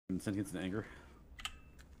sentience and anger.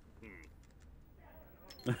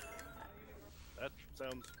 That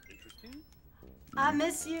sounds interesting. I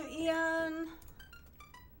miss you, Ian.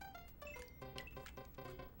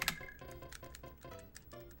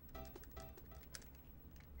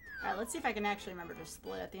 Alright, let's see if I can actually remember to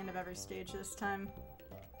split at the end of every stage this time.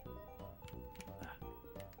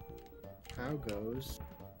 How goes?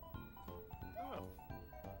 Oh.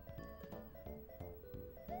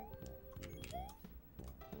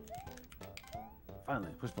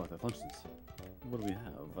 Finally, push block that functions. What do we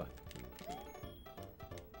have?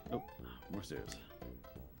 Nope, more stairs.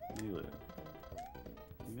 Maybe later.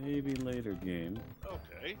 Maybe later game.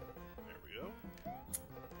 Okay, there we go.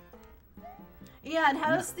 Ian,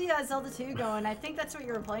 how's the Zelda 2 going? I think that's what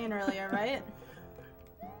you were playing earlier, right?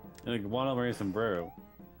 And Guano wearing sombrero.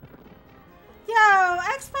 Yo,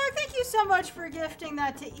 Xpark, thank you so much for gifting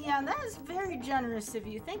that to Ian. That is very generous of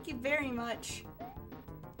you. Thank you very much.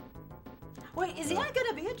 Wait, is Ian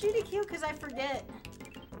gonna be at GDQ? Because I forget.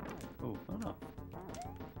 Oh, I don't know.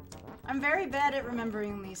 I'm very bad at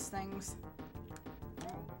remembering these things.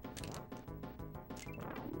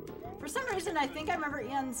 For some reason, I think I remember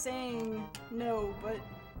Ian saying no, but...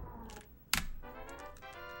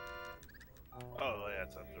 Oh, yeah,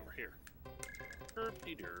 it's up over here.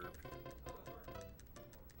 Derp-de-derp.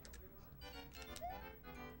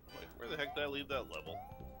 Wait, where the heck did I leave that level?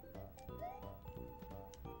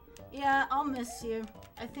 Yeah, I'll miss you.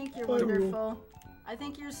 I think you're wonderful. I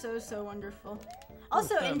think you're so, so wonderful.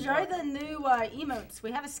 Also, enjoy the new emotes.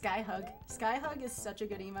 We have a sky hug. Sky hug is such a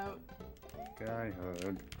good emote. Sky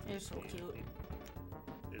hug. It's so cute.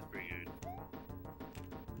 It's pretty good.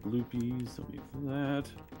 Bloopies, don't need for that.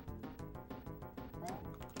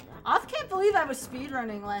 Off can't believe I was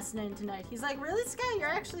speedrunning last night and tonight. He's like, really, Sky? You're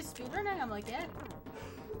actually speedrunning? I'm like, yeah.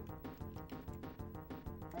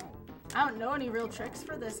 I don't know any real tricks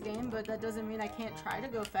for this game, but that doesn't mean I can't try to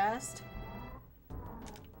go fast.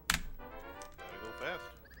 Gotta go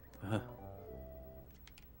fast.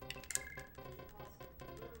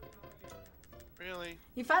 Really?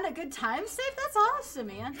 You found a good time save? That's awesome,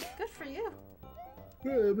 man. Good for you.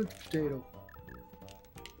 Yeah, but potato.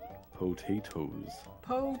 Potatoes.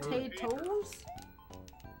 Potatoes?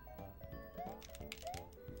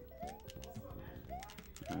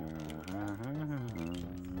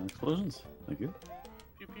 Explosions. Thank you.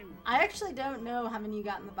 Pew pew. I actually don't know how many you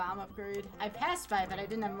got in the bomb upgrade. I passed by, but I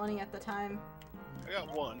didn't have money at the time. I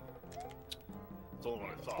got one. That's the only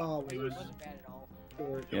one I saw. Oh, It was Wasn't bad at all.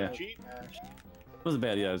 Yeah. cheap. Wasn't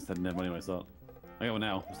bad, yeah, I just didn't have money when I saw it. I got one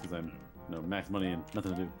now, just because I'm, max money and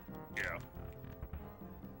nothing to do. Yeah.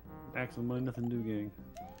 Maximum money, nothing to do, gang.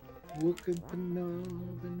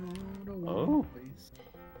 Oh.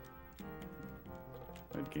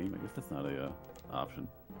 Right, game? I guess that's not a, option.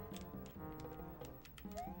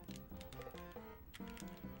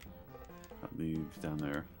 That leaves down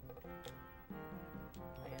there.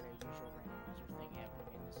 I had a usual randomizer thing happen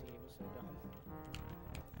again this game. It was so dumb.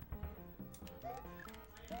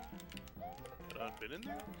 Had I been in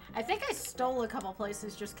there? I think I stole a couple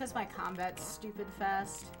places just because my combat's stupid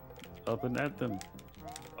fast. Up and at them.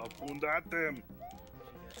 Up and at them.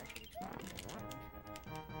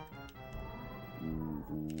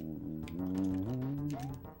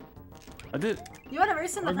 I did. You want to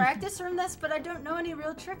race in the practice room this, but I don't know any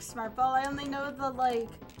real tricks, Smart Ball. I only know the, like,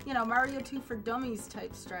 Mario 2 for Dummies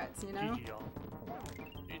type strats, you know? GG, y'all.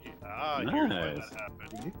 GG. Ah, Nice. here's why that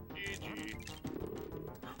happened. GG.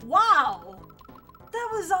 Wow! That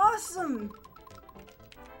was awesome!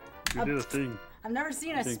 You did a thing. I've never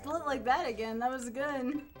seen a split like that again. That was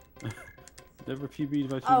good. Never PB'd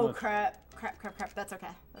by too Oh, much. crap. Crap. That's okay.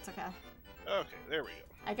 That's okay. Okay, there we go.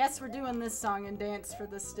 I guess we're doing this song and dance for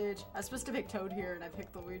this stage. I was supposed to pick Toad here, and I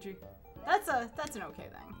picked Luigi. That's an okay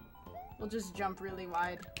thing. We'll just jump really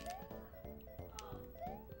wide.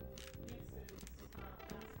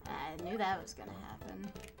 I knew that was gonna happen.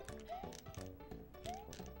 There's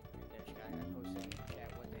a guy that posted in the chat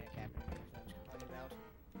what the heck happened to me. I was complaining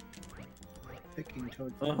about. Picking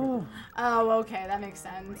Toad. Oh. Oh, okay, that makes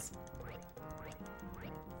sense.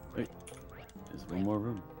 Wait. There's one more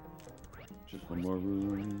room. Just one more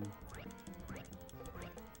room.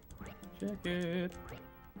 Check it.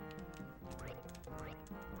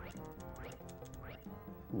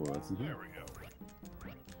 What's in There here? we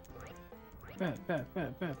go.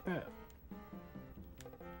 Bat.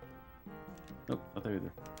 Nope, not there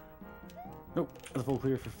either. Nope, that's a full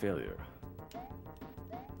clear for failure.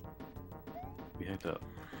 We hacked up.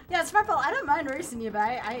 Yeah, Smartball, I don't mind racing you, but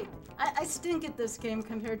I stink at this game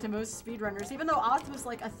compared to most speedrunners. Even though Oth was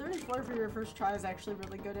like a 34 for your first try is actually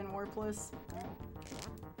really good in Warpless.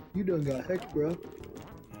 You done got hecked, bro.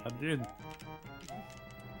 I did.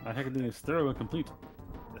 My hackening is thorough and complete.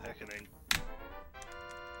 The heckening.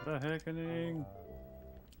 The hackening.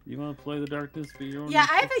 You want to play the darkness for your own? Yeah,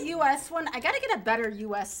 I have a US one. I gotta get a better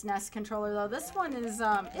US SNES controller though. This one is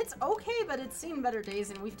it's okay, but it's seen better days,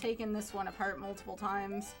 and we've taken this one apart multiple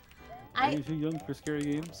times. Are you too young for scary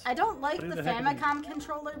games? I don't like What the the heck is it? Famicom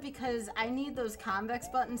controller because I need those convex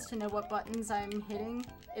buttons to know what buttons I'm hitting.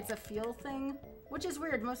 It's a feel thing, which is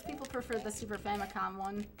weird. Most people prefer the Super Famicom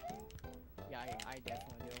one. Yeah, I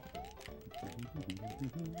definitely do.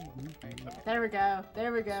 There we go.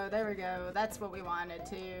 There we go. There we go. That's what we wanted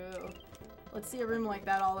to. Let's see a room like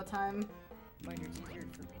that all the time. Mine is easier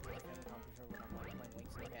for me to play Famicom controller when I'm like playing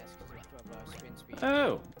Links in the Past because they have spin speed.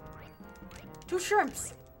 Oh. 2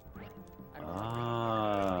 shrimps. I don't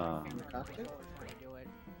Ah. know. Controller trying to do it.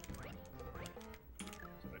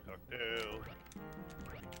 In a cocktail.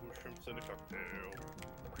 2 shrimps in a cocktail.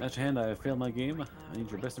 Match hand, I have failed my game. I need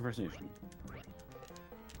your best impersonation.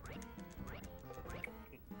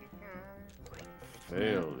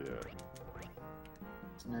 Failure.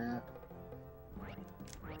 Snap.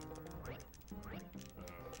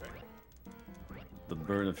 Okay. The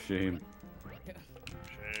bird of shame.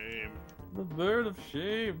 Shame. The bird of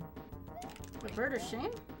shame. The bird of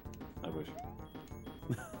shame? I wish.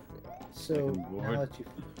 So, Fucking bored. now that you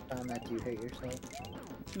found that, do you hate yourself?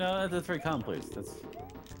 No, that's very commonplace. That's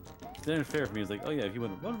standard fare for me. Is like, oh yeah, if you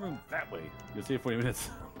went one room that way, you'll save 40 minutes.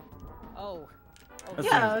 Oh. Oh, That's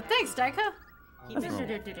Yeah, thanks, Daika. he That's missed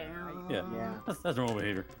normal. it. Yeah. Yeah. That's normal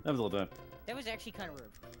behavior. That was all the time. That was actually kind of rude.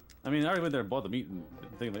 I mean, I already went there and bought the meat and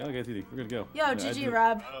thinking like, okay, it's easy. We're gonna go. Yo, I GG, did-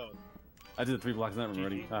 Rob. Oh. I did the 3 blocks in that room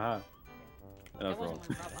already. GG. Haha. And That that was wasn't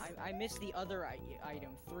wrong. my problem. I missed the other item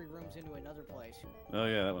 3 rooms into another place. Oh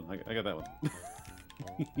yeah, that one. I got that one.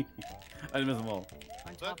 I didn't miss them all.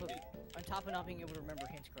 On top of not being able to remember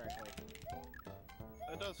hints correctly.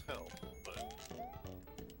 That does help, but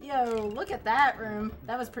Yo, look at that room.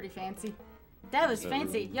 That was pretty fancy. That was That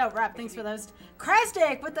fancy. room. Yo, Rob, thanks for those.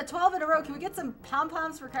 Krastic with the 12 in a row. Can we get some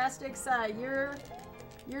pom-poms for Krastic's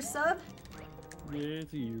your sub? Yeah,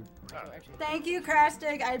 to you. So actually, Thank you,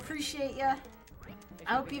 Krastic. I appreciate ya. actually,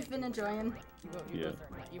 I hope we you've can- been enjoying. Yeah.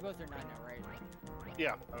 You both are 9 now, right?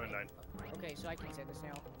 yeah, I'm at 9. Okay, so I can say this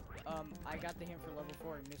now. I got the hint for level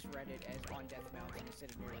 4 and misread it as on Death Mountain instead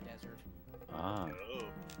of near the desert. Ah, Oh.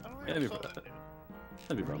 I don't Yeah, really that'd saw be- that.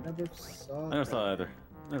 that'd be I wrong. never saw I never saw that. either.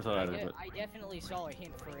 Never saw either, but I definitely saw a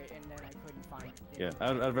hint for it and then I couldn't find it. yeah,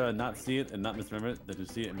 I'd rather not see it and not misremember it than to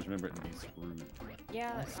see it and misremember it and be screwed.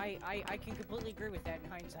 Yeah, I can completely agree with that in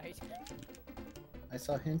hindsight. I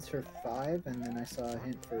saw hints for 5, and then I saw a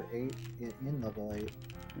hint for 8 in level 8.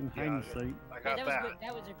 In Yeah, hindsight. I got that that. was good.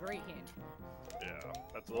 That was a great hint. Yeah,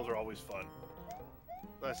 those are always fun.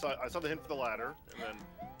 I saw the hint for the ladder, and then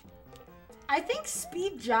I think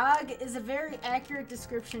speed jog is a very accurate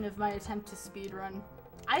description of my attempt to speed run.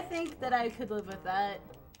 I think that I could live with that.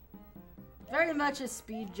 Very much a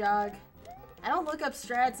speed jog. I don't look up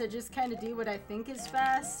strats, I just kind of do what I think is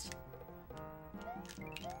fast.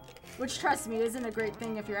 Which, trust me, isn't a great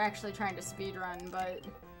thing if you're actually trying to speed run, but...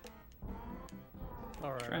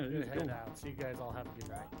 Alright, Trying I'm to gonna do head it. out. So you guys all have a good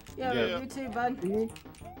night. Yo, Yeah. you too, bud.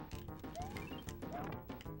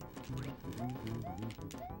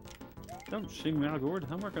 Don't shame me, Algord.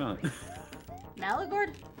 I'm working on it.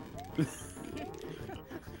 Malagord?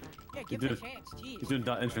 Yeah, give did him a it. chance. He's Jeez. doing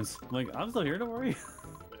dot entrance. I'm like, I'm still here, don't worry.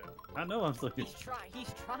 I know I'm still here.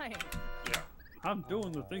 He's trying. yeah, I'm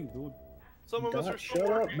doing the thing, dude. some of us are Dot, still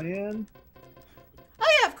shut up, working. man.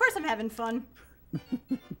 Oh yeah, of course I'm having fun.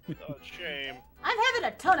 Oh, shame. I'm having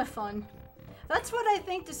a ton of fun. That's what I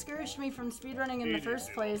think discouraged me from speedrunning in the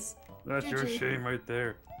first place. That's your GG. shame right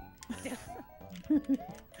there.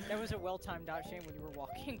 That was a well-timed dot shame when you were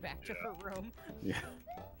walking back to her room. Yeah.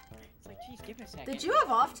 It's like, geez, give me a second. Did you have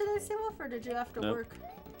off today, Seawolf, or did you have to Nope. work?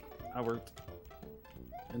 I worked.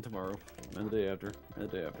 And tomorrow. And the day after. And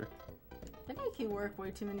the day after. I think you work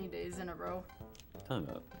way too many days in a row. Tell me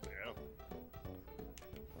that. Yeah.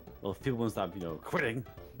 Well, if people won't stop, quitting,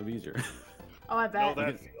 it'll be easier. Oh, I Know bet.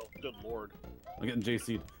 that feel. Good lord. I'm getting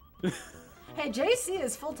JC'd. Hey, JC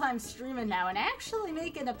is full-time streaming now and actually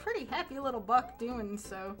making a pretty happy little buck doing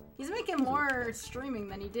so. He's making more streaming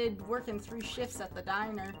than he did working 3 shifts at the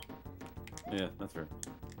diner. Yeah, that's fair.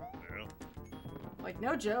 Yeah. Like,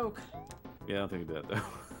 no joke. Yeah, I don't think I did that,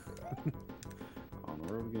 though. On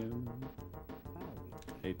the road again.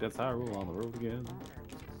 Hate that Hyrule on the road again.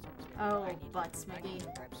 Oh, I need butts, I need Miggy. to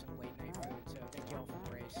grab some late night food, so thank you all for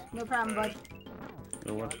the race. No problem, bud.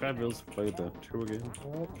 Go watch Fabulous play the two again.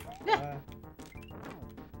 Oh, Yeah.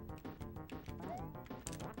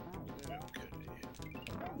 Okay.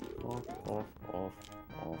 Off, off, off,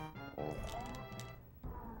 off, off.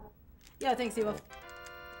 Yeah, thanks, Evo.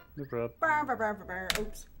 No problem.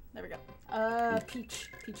 Oops. There we go. Peach.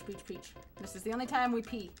 Peach. This is the only time we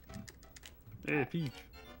pee. Hey, Peach.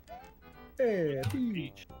 Hey,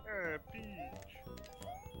 Peach. Peach.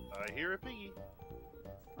 I hear a piggy.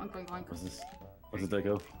 Oink, oink, oink. What's this? What's it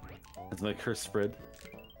go? It's my curse spread.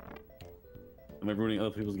 Am I ruining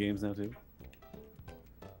other people's games now too?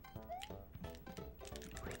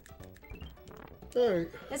 Hey.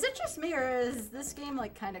 Is it just me, or is this game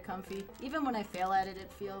like kind of comfy? Even when I fail at it,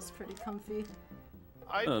 it feels pretty comfy.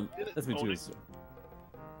 I didn't That's me own too. it.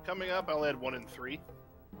 Coming up, I only had 1 and 3,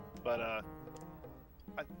 but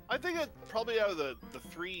I think it probably out of the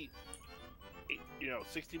 3,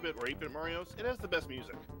 60-bit or 8-bit Mario's, it has the best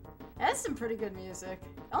music. It has some pretty good music.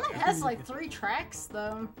 It only has like 3 tracks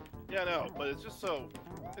though. Yeah, I know, but it's just so.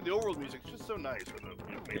 And the overall music is just so nice with the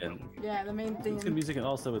Yeah. Yeah, the main It's good theme. music, and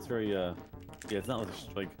also it's very yeah, it's not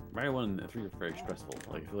like Mario 1 and 3 are very stressful.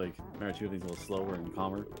 Like I feel like Mario 2 I think is a little slower and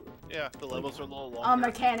calmer. Yeah, the levels are a little longer. Oh,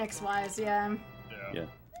 mechanics wise, yeah. Yeah. Yeah.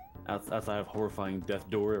 Outside of horrifying death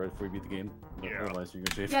door right before you beat the game. But Yeah. otherwise you're in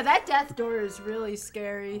good shape. Yeah, that death door is really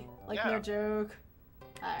scary. Like, Yeah. no joke.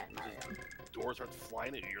 Alright, Mario. Doors start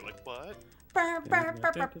flying at you. You're like, what?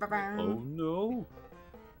 Oh no!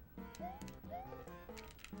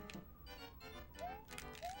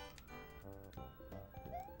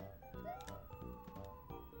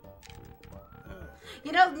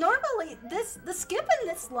 You know, normally, the skip in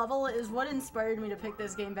this level is what inspired me to pick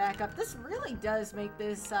this game back up. This really does make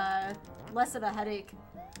this, less of a headache.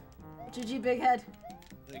 GG, Big Head.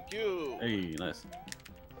 Thank you. Hey, nice.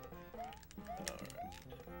 Alright.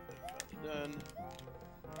 Done.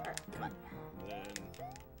 Alright, come on. Then,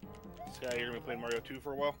 Sky, you're gonna be playing Mario 2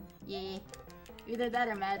 for a while? Yeah. Either that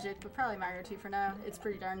or Magic, but probably Mario 2 for now. It's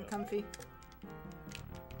pretty darn comfy.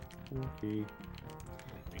 Okay.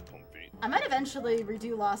 Be comfy. I might eventually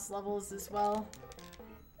redo Lost Levels as well.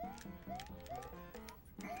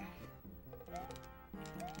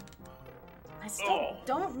 I still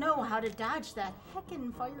don't know how to dodge that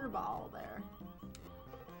heckin' fireball there.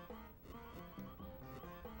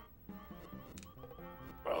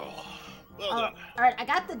 Oh, well done. Alright, I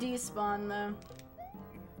got the despawn though.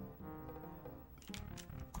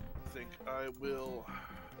 I think I will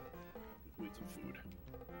eat some food.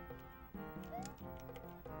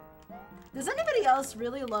 Does anybody else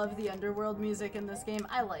really love the underworld music in this game?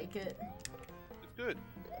 I like it. It's good.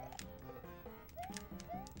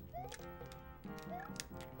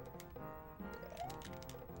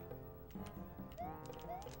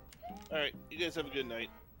 Alright, you guys have a good night.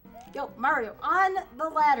 Yo, Mario, on the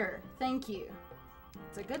ladder. Thank you.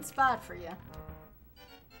 It's a good spot for you.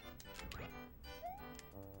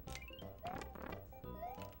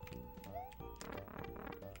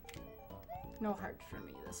 No heart for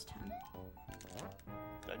me this time.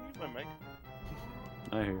 Did I mute my mic?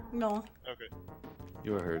 I hear. No. Okay.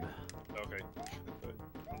 You are heard. Okay.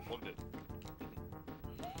 Unplugged it.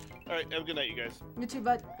 Alright, have a good night, you guys. You too,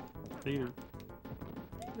 bud. Later.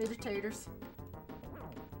 Later, taters.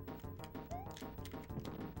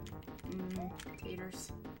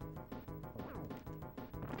 Taters.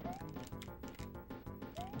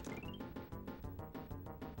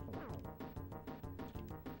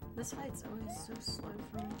 This fight's always so slow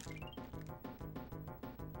for me.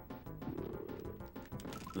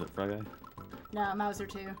 Is it Fry Guy? No, Mauser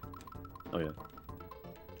too. Oh yeah.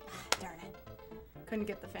 Darn it. Couldn't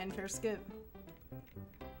get the fanfare skip.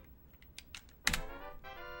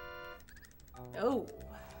 Oh.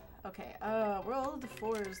 Okay, World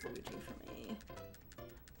 4 is Luigi for me.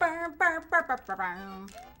 Burr, burr, burr, burr, burr, burr.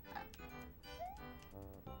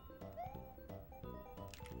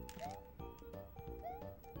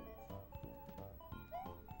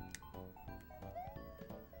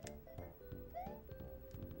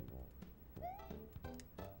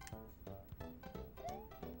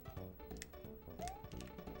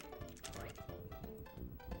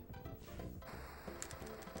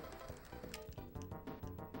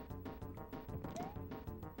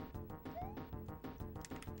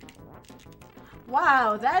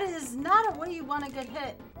 Wow, that is not a way you want to get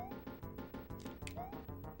hit.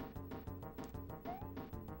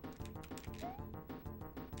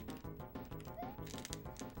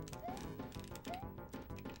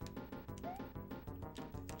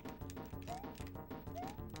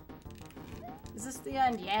 Is this the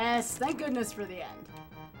end? Yes, thank goodness for the end.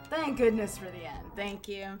 Thank goodness for the end. Thank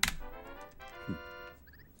you.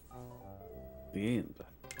 The end.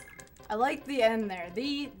 I like the end there.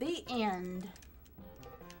 The end.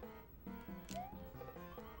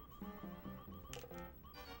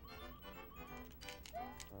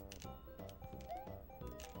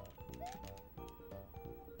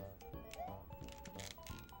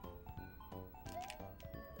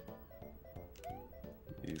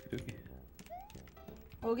 Okie dokie.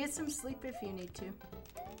 We'll get some sleep if you need to.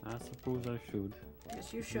 I suppose I should.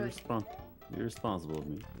 Yes, you should. Be responsible of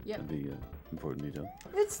me. Yep. That'd be important detail.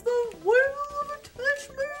 It's the whale of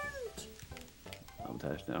attachment! I'm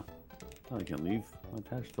attached now. Oh, I can't leave. I'm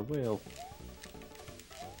attached to the whale.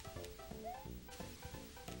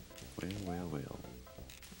 Whale.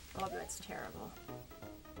 Oh, that's terrible.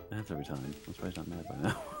 That's every time. I'm surprised I'm not mad by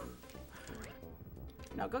now.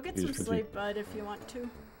 No, go get You some just continue. sleep, bud, if you want to.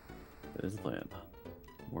 That is the plan.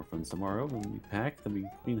 More fun tomorrow when we pack, then we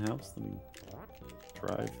clean house, then we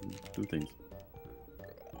drive and do things.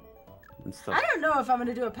 And stuff. I don't know if I'm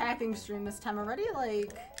gonna do a packing stream this time. Already,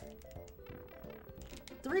 like,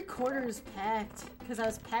 3/4 packed. Because I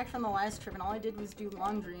was packed from the last trip and all I did was do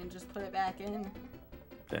laundry and just put it back in.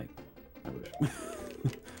 Dang. I wish.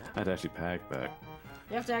 I'd actually pack back.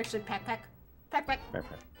 You have to actually pack. Backpack.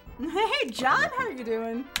 Hey, John, how are you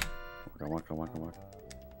doing? Walk.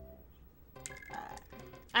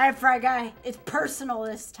 Alright, Fry Guy, it's personal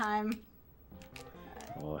this time.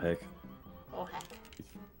 Oh, heck. Oh, heck.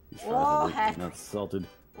 He's Oh, frazzled. heck. He's not salted.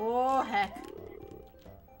 Oh, heck.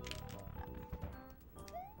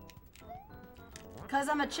 Because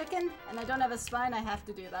I'm a chicken and I don't have a spine, I have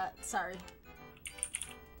to do that. Sorry.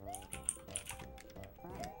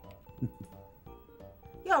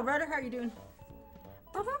 Yo, Rudder, how are you doing?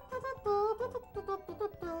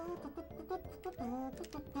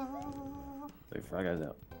 Say, Fry Guy's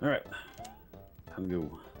out. Alright. Time to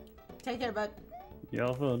go. Take care, bud.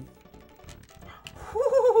 Y'all fun.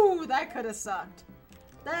 Whew, that could have sucked.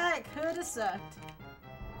 That could have sucked.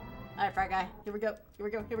 Alright, Fry Guy. Here we go.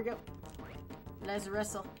 Let's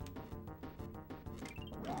wrestle.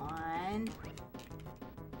 1.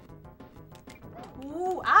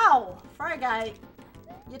 2. Ow! Fry Guy.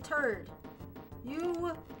 You turd.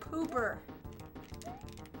 You pooper.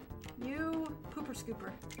 You pooper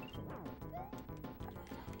scooper.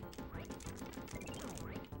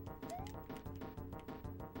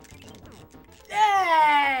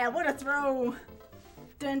 Yeah! What a throw!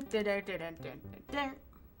 Dun, dun, dun, dun, dun, dun, dun.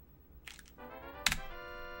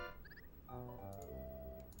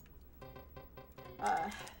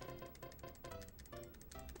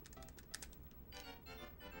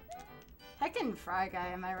 Heckin' Fry Guy,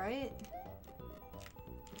 am I right?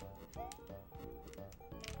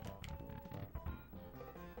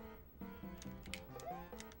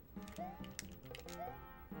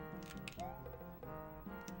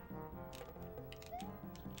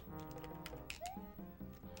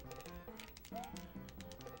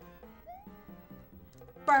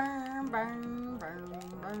 Burn, burn, burn,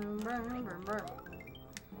 burn, burn, burn, burn.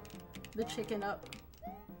 The chicken up.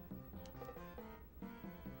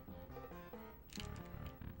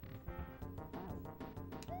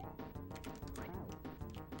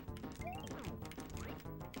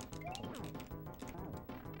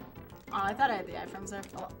 Oh, I thought I had the iframes there.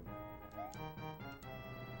 Oh.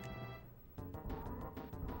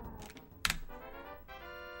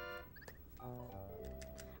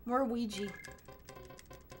 More Ouija.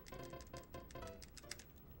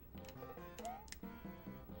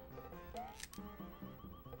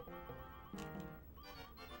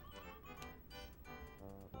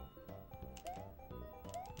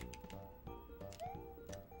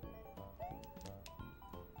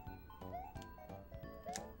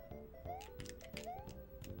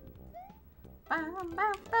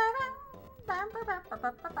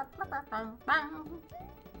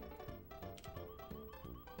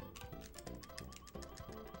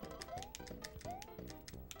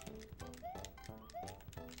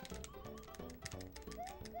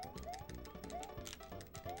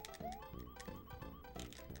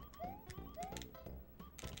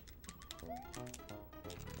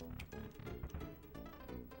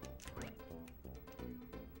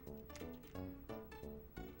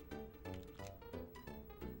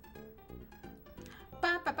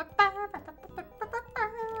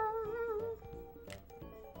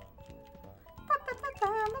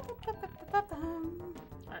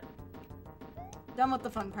 Alright. Done with the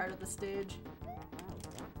fun part of the stage.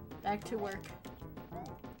 Back to work.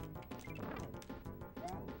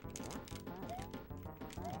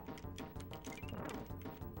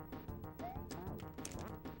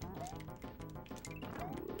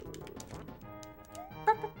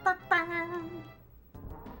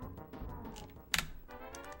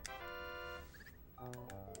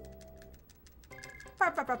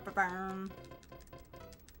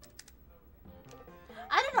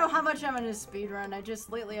 I don't know how much I'm gonna speedrun. I just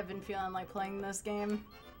lately have been feeling like playing this game.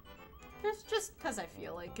 Just cause I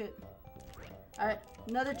feel like it. Alright,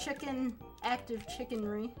 another chicken, active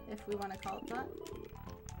chickenry, if we want to call it that.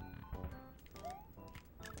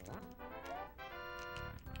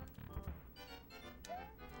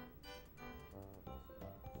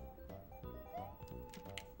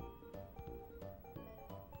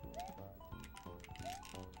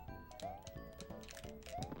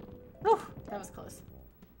 was close.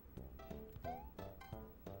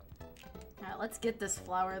 Alright, let's get this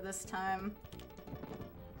flower this time.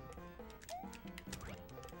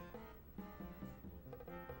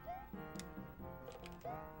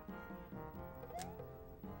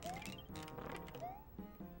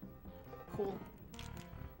 Cool.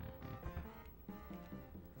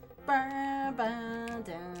 Ba, ba,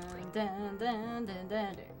 dun, dun, dun, dun, dun,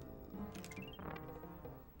 dun.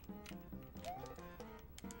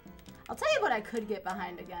 I'll tell you what I could get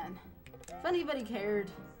behind again. If anybody cared.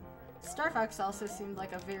 Star Fox also seemed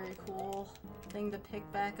like a very cool thing to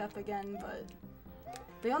pick back up again, but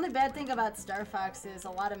the only bad thing about Star Fox is a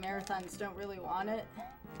lot of marathons don't really want it.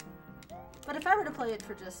 But if I were to play it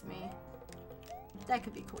for just me, that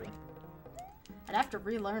could be cool. I'd have to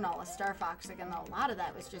relearn all of Star Fox again, though. A lot of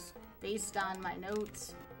that was just based on my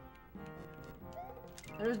notes.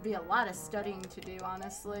 There would be a lot of studying to do,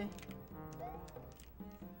 honestly.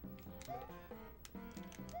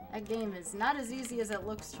 That game is not as easy as it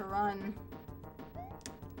looks to run.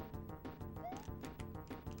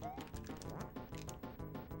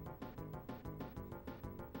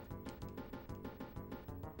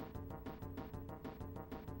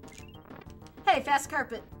 Hey, fast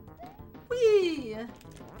carpet! Whee!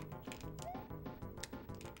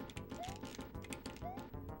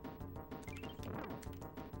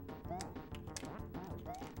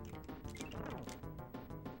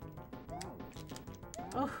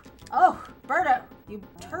 Oh, oh, Birdo, you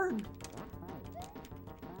turd.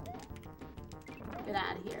 Get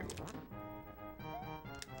out of here.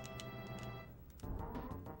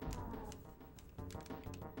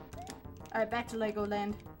 Alright, back to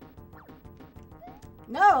Legoland.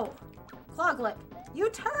 No! Cloglet, you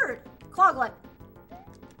turd! Cloglet!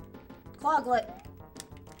 Cloglet!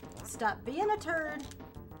 Stop being a turd.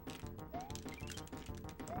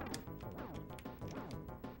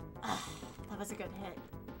 That was a good hit.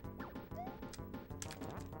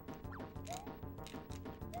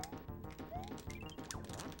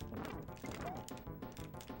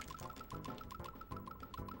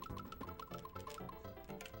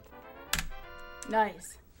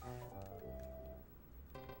 Nice.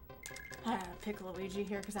 Pick Luigi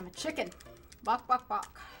here because I'm a chicken. Bok, bok,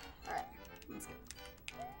 bok. Alright, let's go.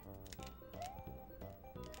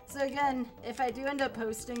 So again, if I do end up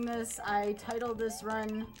posting this, I titled this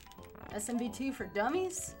run SMB2 for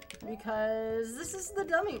Dummies because this is the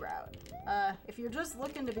dummy route. If you're just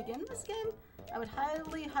looking to begin this game, I would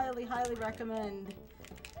highly, highly, highly recommend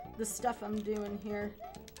the stuff I'm doing here.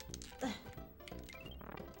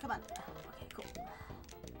 Come on. Okay, cool.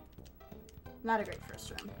 Not a great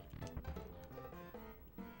first run.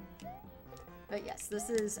 But yes, this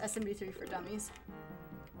is SMB3 for Dummies.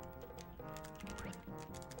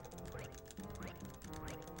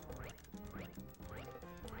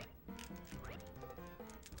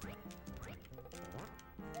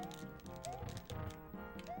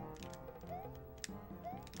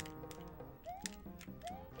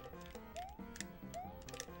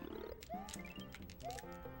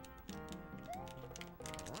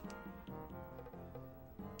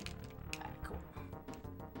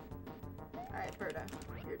 Alright, Birdo,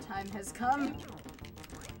 your time has come.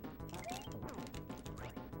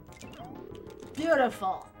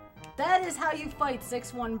 Beautiful. That is how you fight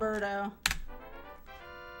 6-1 Birdo.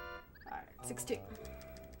 Alright, 6-2.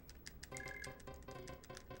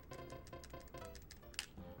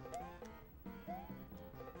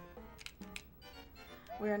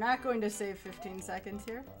 We are not going to save 15 seconds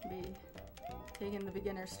here. Be taking the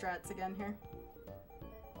beginner strats again here.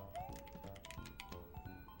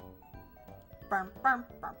 Bum, bum,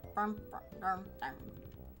 bum, bum, bum, bum, bum.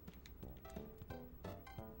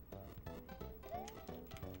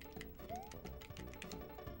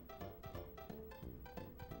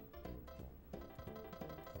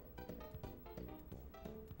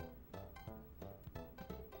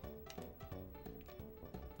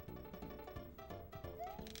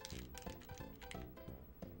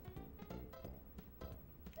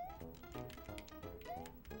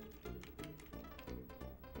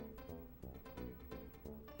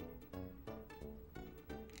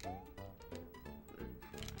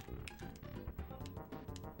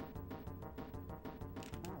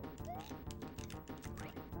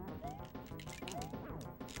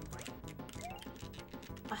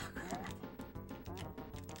 Oh, crap.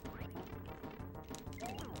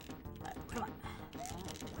 Come on.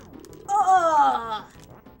 Oh!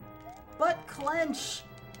 Butt clench!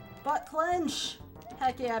 Butt clench!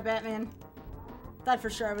 Heck yeah, Batman. Thought for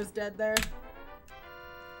sure I was dead there.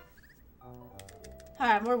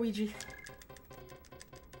 Alright, more Ouija.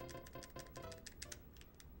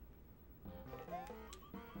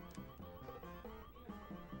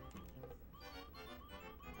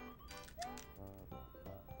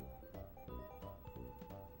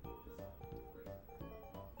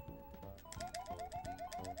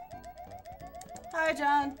 Bye,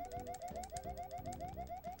 John.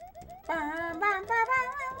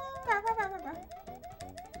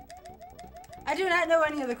 I do not know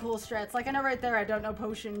any of the cool strats. Like, I know right there I don't know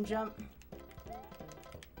potion jump.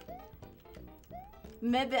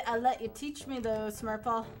 Maybe I'll let you teach me though,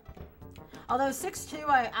 Smurfball. Although 6-2,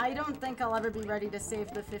 I don't think I'll ever be ready to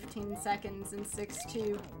save the 15 seconds in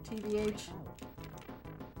 6-2, TBH.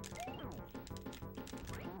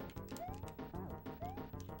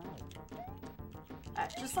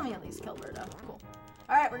 Alright, just let me at least kill Birdo. Cool.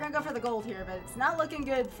 Alright, we're gonna go for the gold here, but it's not looking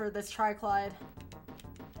good for this Tri-Clyde.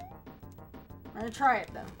 We're gonna try it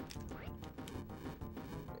though.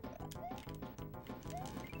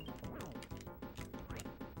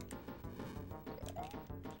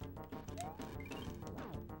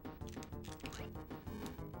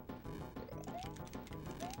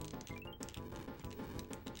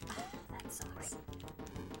 That sucks.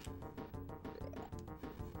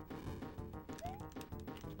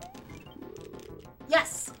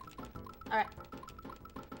 Yes! Alright.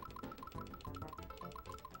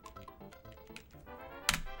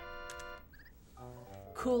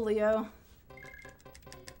 Coolio.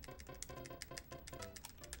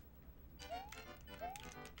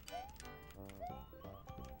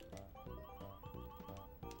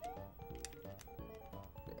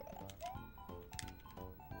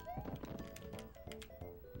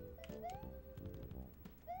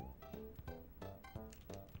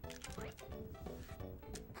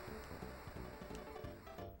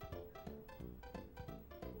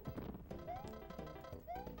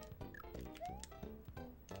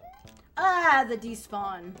 Ah, the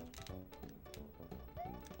despawn.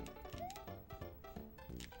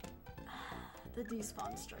 The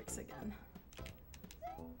despawn strikes again.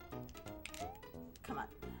 Come on.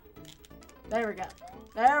 There we go.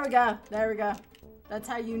 There we go. There we go. That's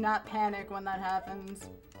how you not panic when that happens.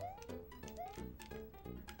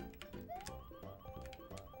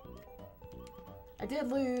 I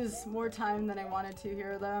did lose more time than I wanted to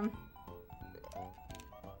here, though.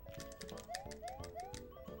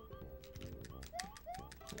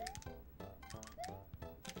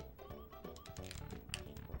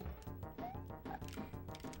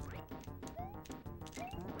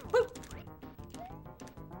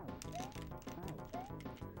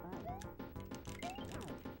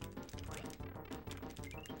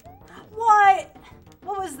 What?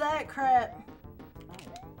 What was that crap?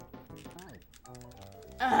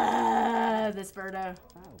 This Birdo.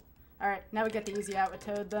 Alright, now we get the easy out with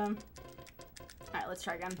Toad, then. Alright, let's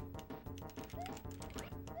try again.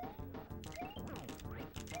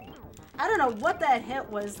 I don't know what that hit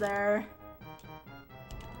was there.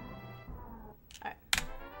 Alright.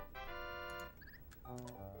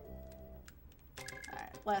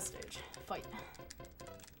 Alright, last stage. Fight.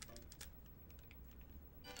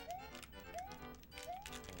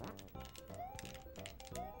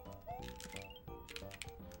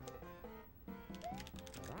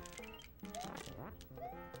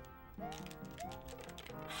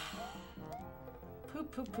 Poop,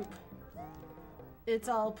 poop, poop. It's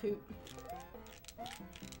all poop.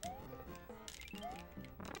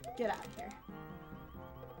 Get out of here.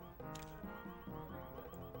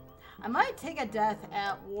 I might take a death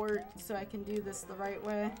at Wart so I can do this the right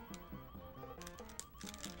way.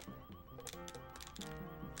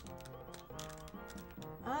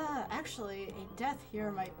 Actually, a death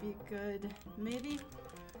here might be good. Maybe?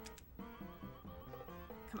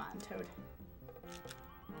 Come on, Toad.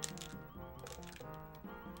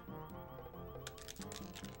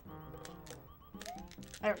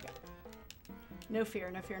 There we go. No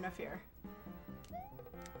fear, no fear, no fear.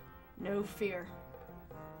 No fear.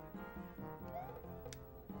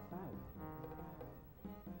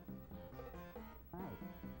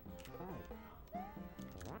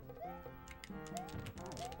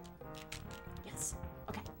 Yes.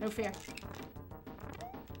 Okay, no fear.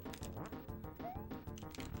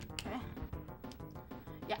 Okay.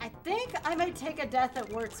 Yeah, I think I might take a death at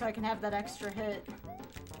work so I can have that extra hit.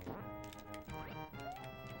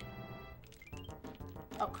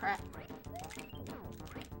 Oh, crap.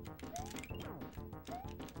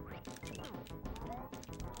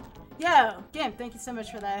 Yo, Gimp, thank you so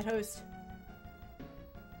much for that, host.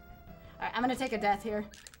 Alright, I'm gonna take a death here.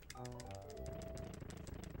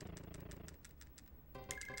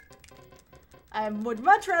 I would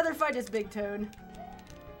much rather fight as Big Toad.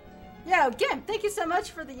 Yo, Gimp, thank you so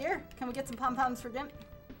much for the year. Can we get some pom-poms for Gimp?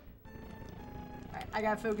 Alright, I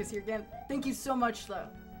gotta focus here, Gimp. Thank you so much, though.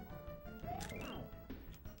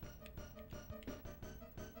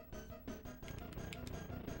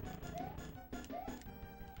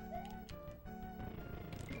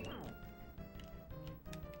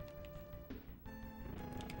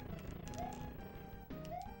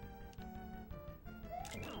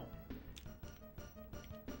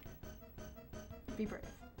 Be brave.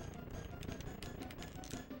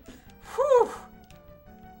 Whew!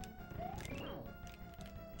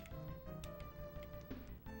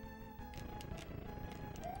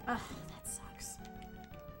 Ugh, that sucks.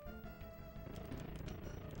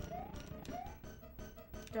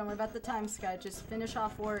 Don't worry about the time, Sky. Just finish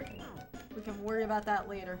off work. We can worry about that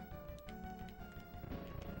later.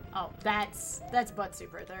 Oh, that's butt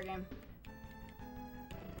soup right there, game.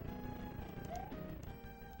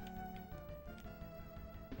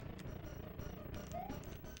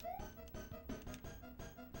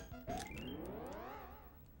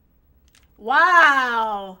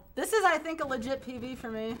 Wow! This is, I think, a legit PB for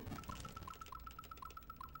me.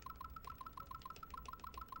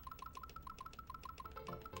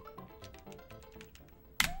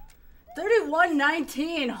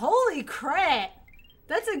 $31.19. Holy crap!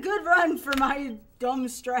 That's a good run for my dumb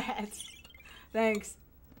strats. Thanks.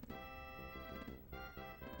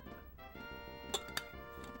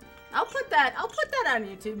 I'll put that on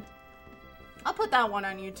YouTube. I'll put that one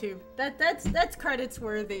on YouTube. That's credits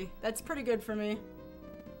worthy. That's pretty good for me.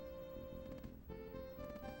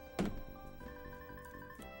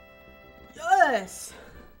 Yes.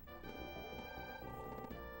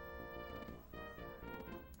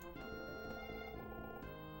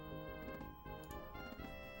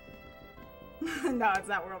 No, it's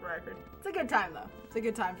not world record. It's a good time though. It's a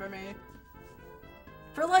good time for me.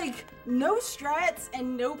 For like no strats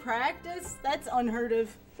and no practice, that's unheard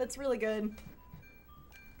of. That's really good.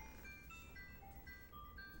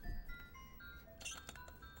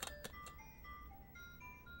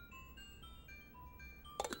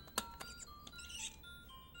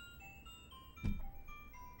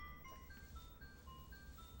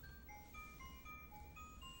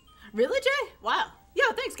 Really, Jay? Wow.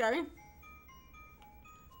 Yeah, thanks, Gary.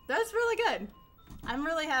 That's really good. I'm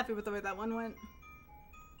really happy with the way that one went.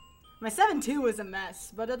 My 7-2 was a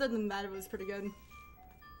mess, but other than that, it was pretty good.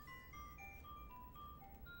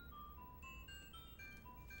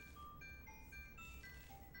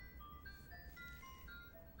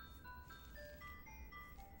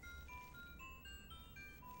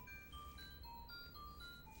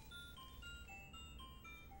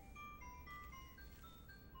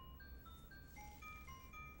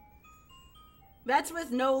 That's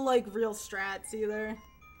with no, like, real strats either.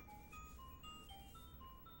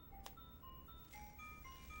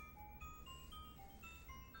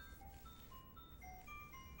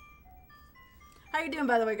 How you doing,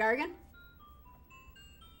 by the way, Gargan?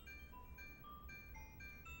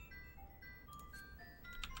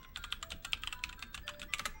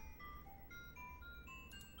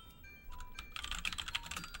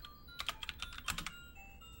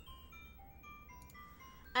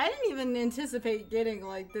 I didn't even anticipate getting,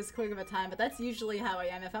 like, this quick of a time, but that's usually how I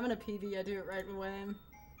am. If I'm in a PB, I do it right away.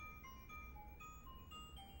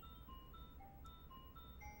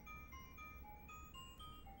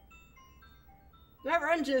 That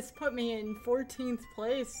run just put me in 14th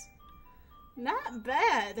place. Not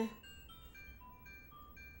bad.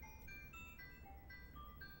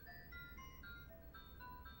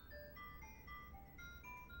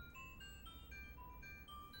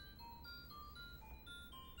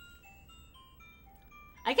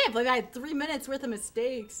 I can't believe I had 3 minutes worth of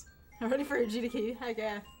mistakes. I'm ready for a GDK. Heck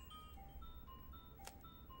yeah.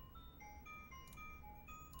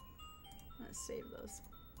 I'm gonna save those.